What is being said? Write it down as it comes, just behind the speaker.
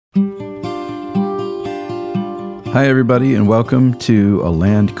Hi, everybody, and welcome to A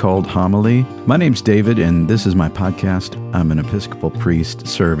Land Called Homily. My name's David, and this is my podcast. I'm an Episcopal priest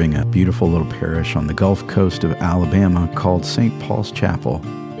serving a beautiful little parish on the Gulf Coast of Alabama called St. Paul's Chapel.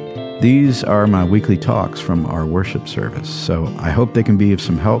 These are my weekly talks from our worship service, so I hope they can be of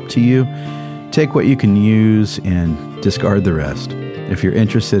some help to you. Take what you can use and discard the rest. If you're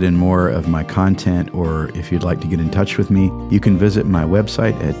interested in more of my content, or if you'd like to get in touch with me, you can visit my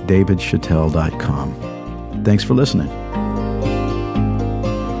website at davidchattel.com. Thanks for listening.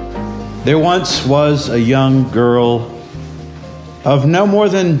 There once was a young girl of no more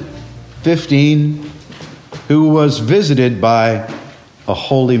than 15 who was visited by a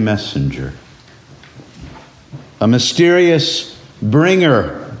holy messenger, a mysterious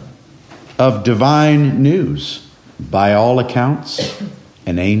bringer of divine news, by all accounts,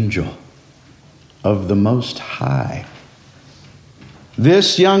 an angel of the Most High.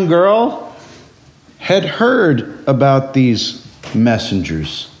 This young girl had heard about these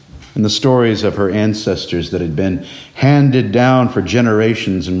messengers and the stories of her ancestors that had been handed down for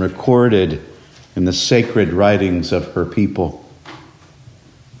generations and recorded in the sacred writings of her people.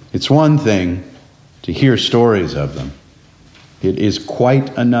 It's one thing to hear stories of them. It is quite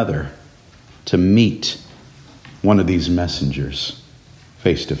another to meet one of these messengers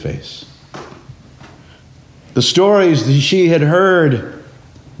face to face. The stories that she had heard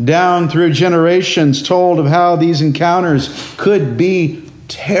down through generations told of how these encounters could be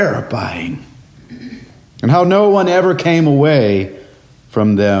terrifying and how no one ever came away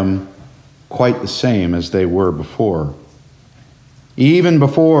from them quite the same as they were before. Even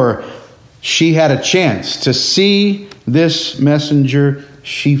before she had a chance to see this messenger,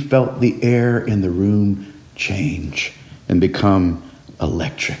 she felt the air in the room change and become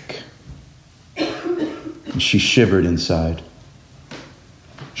electric. And she shivered inside.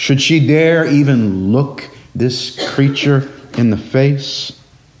 Should she dare even look this creature in the face?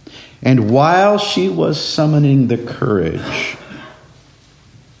 And while she was summoning the courage,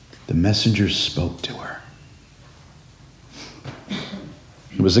 the messenger spoke to her.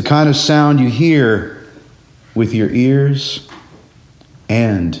 It was the kind of sound you hear with your ears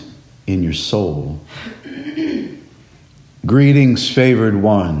and in your soul. Greetings, favored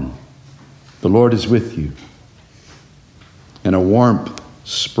one. The Lord is with you. And a warmth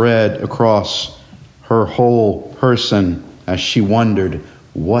spread across her whole person as she wondered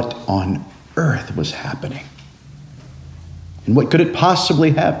what on earth was happening. And what could it possibly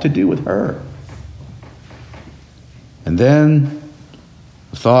have to do with her? And then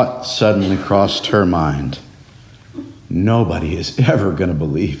the thought suddenly crossed her mind. Nobody is ever going to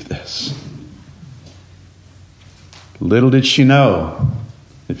believe this. Little did she know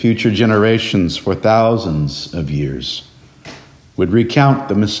that future generations for thousands of years would recount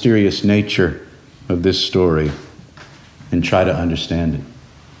the mysterious nature of this story and try to understand it.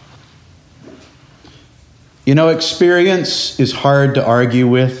 You know, experience is hard to argue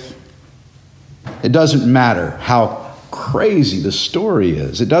with. It doesn't matter how crazy the story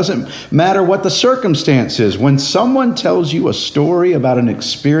is. It doesn't matter what the circumstance is. When someone tells you a story about an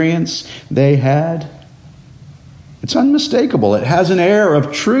experience they had, it's unmistakable. It has an air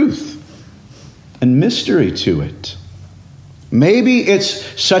of truth and mystery to it. Maybe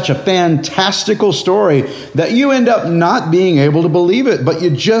it's such a fantastical story that you end up not being able to believe it, but you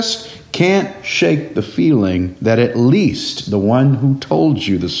just can't shake the feeling that at least the one who told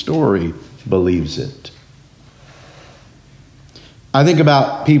you the story believes it. I think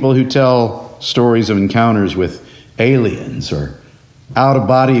about people who tell stories of encounters with aliens or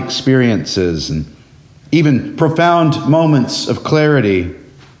out-of-body experiences and even profound moments of clarity.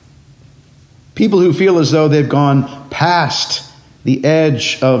 People who feel as though they've gone past the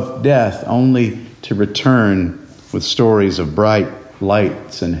edge of death only to return with stories of bright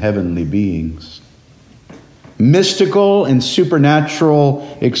lights and heavenly beings. Mystical and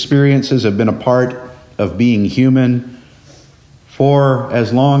supernatural experiences have been a part of being human for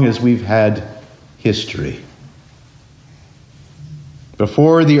as long as we've had history.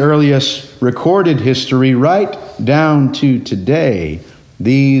 Before the earliest recorded history, right down to today,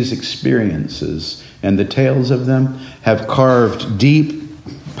 these experiences and the tales of them have carved deep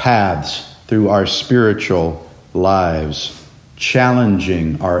paths through our spiritual lives,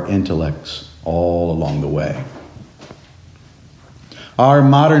 challenging our intellects all along the way. Our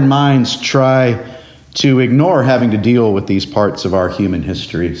modern minds try to ignore having to deal with these parts of our human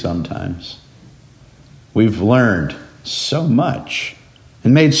history sometimes. We've learned so much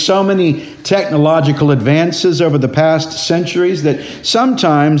and made so many technological advances over the past centuries that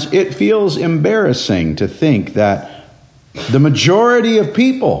sometimes it feels embarrassing to think that the majority of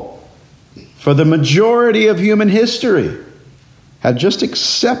people for the majority of human history, had just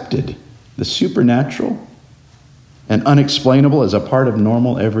accepted the supernatural and unexplainable as a part of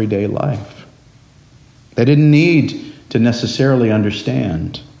normal everyday life. They didn't need to necessarily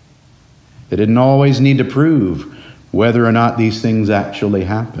understand. They didn't always need to prove whether or not these things actually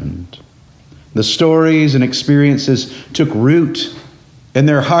happened. The stories and experiences took root in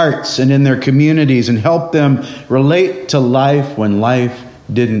their hearts and in their communities and helped them relate to life when life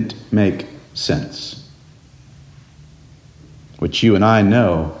didn't make sense. Which you and I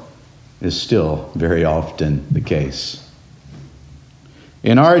know is still very often the case.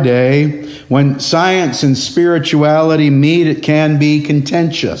 In our day, when science and spirituality meet, it can be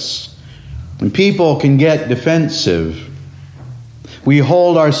contentious. When people can get defensive, we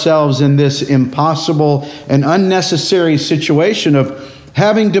hold ourselves in this impossible and unnecessary situation of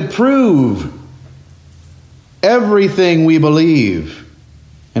having to prove everything we believe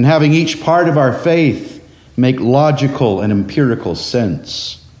and having each part of our faith make logical and empirical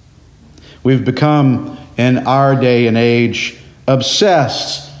sense. We've become, in our day and age,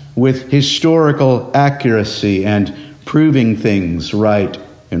 obsessed with historical accuracy and proving things right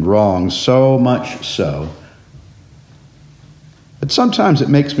and wrong, so much so that sometimes it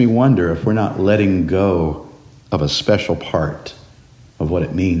makes me wonder if we're not letting go of a special part of what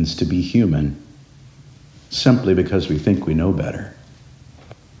it means to be human simply because we think we know better.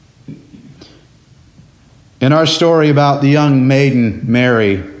 In our story about the young maiden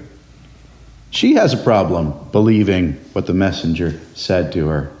Mary, she has a problem believing what the messenger said to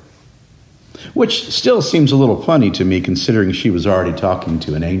her, which still seems a little funny to me considering she was already talking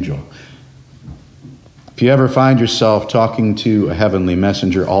to an angel. If you ever find yourself talking to a heavenly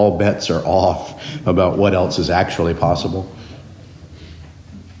messenger, all bets are off about what else is actually possible.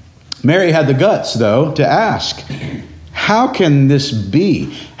 Mary had the guts, though, to ask, how can this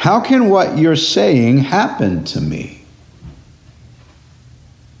be? How can what you're saying happen to me?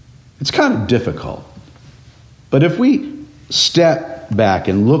 It's kind of difficult. But if we step back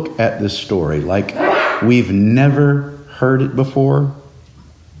and look at this story like we've never heard it before,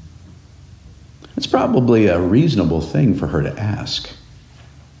 it's probably a reasonable thing for her to ask.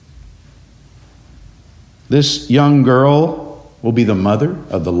 This young girl will be the mother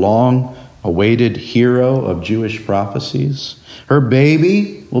of the long-awaited hero of Jewish prophecies. Her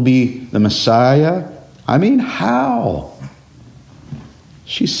baby will be the Messiah. I mean, how?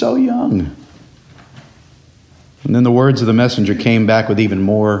 She's so young. And then the words of the messenger came back with even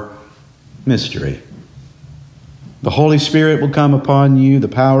more mystery. The Holy Spirit will come upon you. The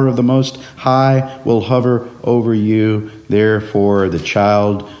power of the Most High will hover over you. Therefore, the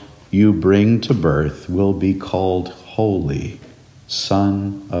child you bring to birth will be called Holy,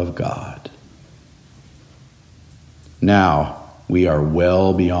 Son of God. Now, we are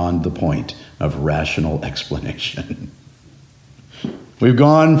well beyond the point of rational explanation. We've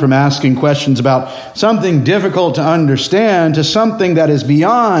gone from asking questions about something difficult to understand to something that is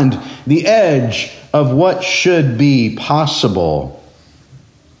beyond the edge of what should be possible.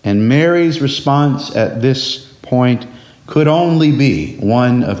 And Mary's response at this point could only be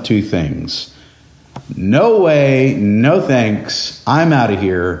one of two things. No way, no thanks, I'm out of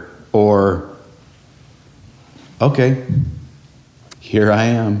here. Or, okay, here I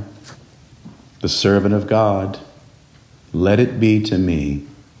am, the servant of God. Let it be to me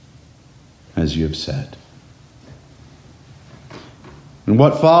as you have said. And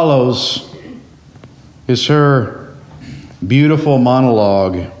what follows is her beautiful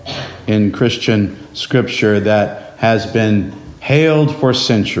monologue in Christian scripture that has been hailed for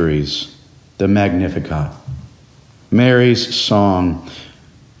centuries, the Magnificat. Mary's song,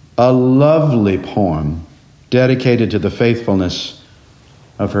 a lovely poem dedicated to the faithfulness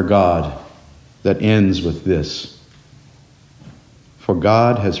of her God that ends with this. For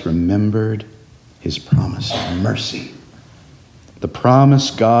God has remembered his promise of mercy, the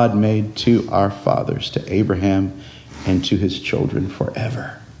promise God made to our fathers, to Abraham and to his children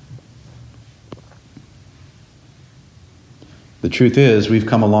forever. The truth is, we've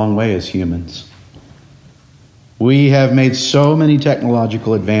come a long way as humans. We have made so many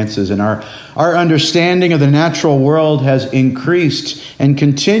technological advances, and our understanding of the natural world has increased and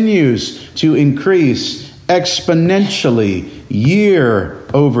continues to increase exponentially year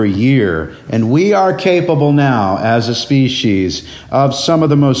over year. And we are capable now as a species of some of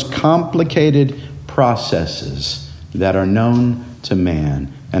the most complicated processes that are known to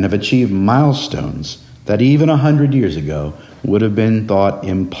man and have achieved milestones that even 100 years ago would have been thought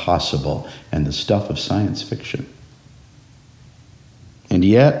impossible and the stuff of science fiction. And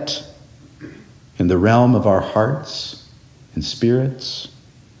yet, in the realm of our hearts and spirits,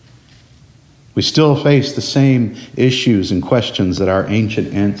 We still face the same issues and questions that our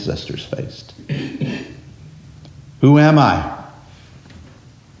ancient ancestors faced. Who am I?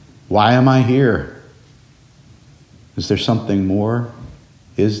 Why am I here? Is there something more?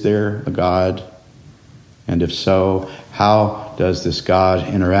 Is there a God? And if so, how does this God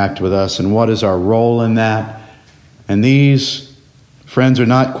interact with us? And what is our role in that? And these, friends, are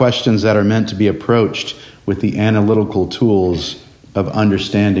not questions that are meant to be approached with the analytical tools of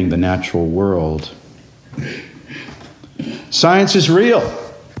understanding the natural world. Science is real.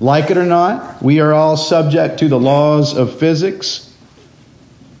 Like it or not, we are all subject to the laws of physics.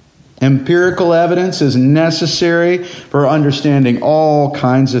 Empirical evidence is necessary for understanding all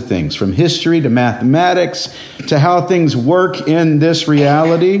kinds of things, from history to mathematics to how things work in this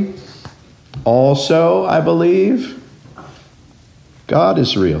reality. Also, I believe, God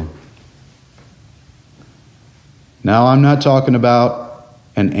is real. Now, I'm not talking about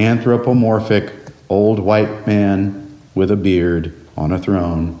an anthropomorphic old white man with a beard on a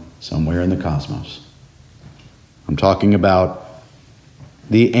throne somewhere in the cosmos. I'm talking about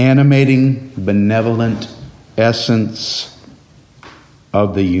the animating, benevolent essence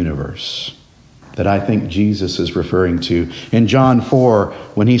of the universe that I think Jesus is referring to in John 4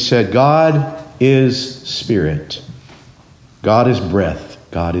 when he said, God is spirit, God is breath,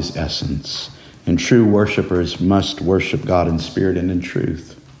 God is essence, and true worshipers must worship God in spirit and in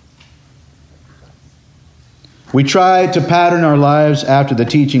truth. We try to pattern our lives after the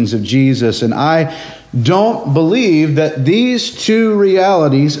teachings of Jesus, and I don't believe that these two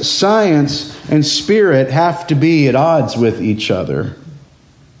realities, science and spirit, have to be at odds with each other.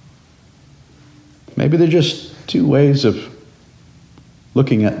 Maybe they're just two ways of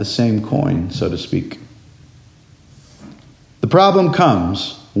looking at the same coin, so to speak. The problem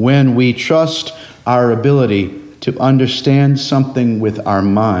comes when we trust our ability to understand something with our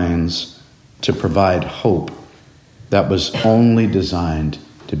minds to provide hope that was only designed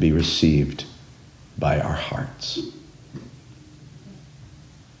to be received by our hearts.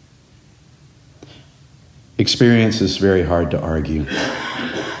 Experience is very hard to argue.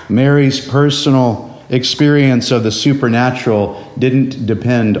 Mary's personal experience of the supernatural didn't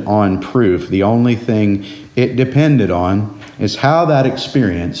depend on proof. The only thing it depended on is how that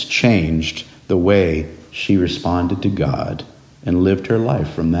experience changed the way she responded to God and lived her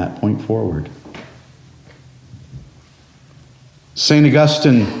life from that point forward. St.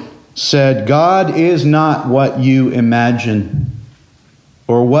 Augustine said, God is not what you imagine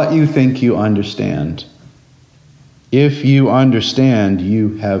or what you think you understand. If you understand,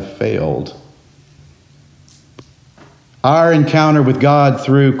 you have failed. Our encounter with God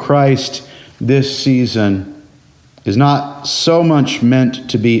through Christ this season is not so much meant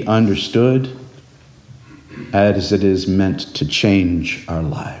to be understood as it is meant to change our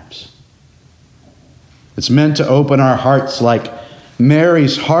lives. It's meant to open our hearts like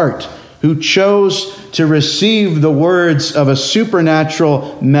Mary's heart, who chose to receive the words of a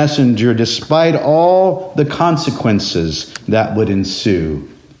supernatural messenger despite all the consequences that would ensue.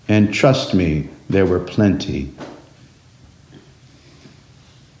 And trust me, there were plenty.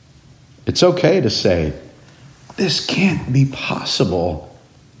 It's okay to say, this can't be possible,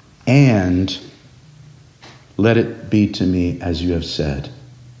 and let it be to me as you have said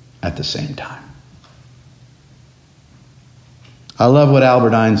at the same time. I love what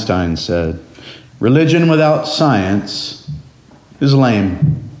Albert Einstein said. Religion without science is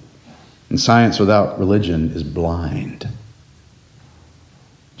lame, and science without religion is blind.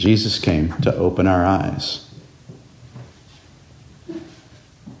 Jesus came to open our eyes.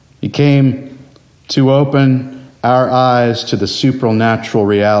 He came to open our eyes to the supernatural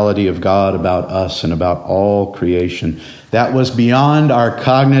reality of God about us and about all creation. That was beyond our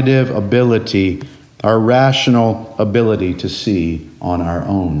cognitive ability, our rational ability to see on our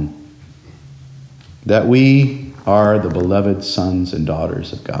own. That we are the beloved sons and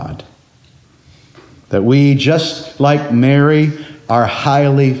daughters of God. That we, just like Mary, are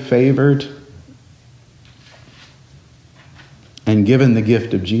highly favored and given the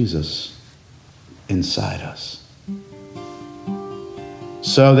gift of Jesus inside us.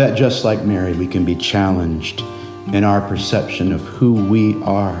 So that just like Mary, we can be challenged in our perception of who we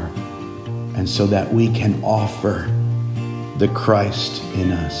are, and so that we can offer the Christ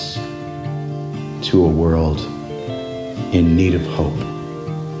in us to a world in need of hope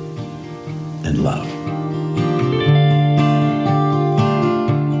and love.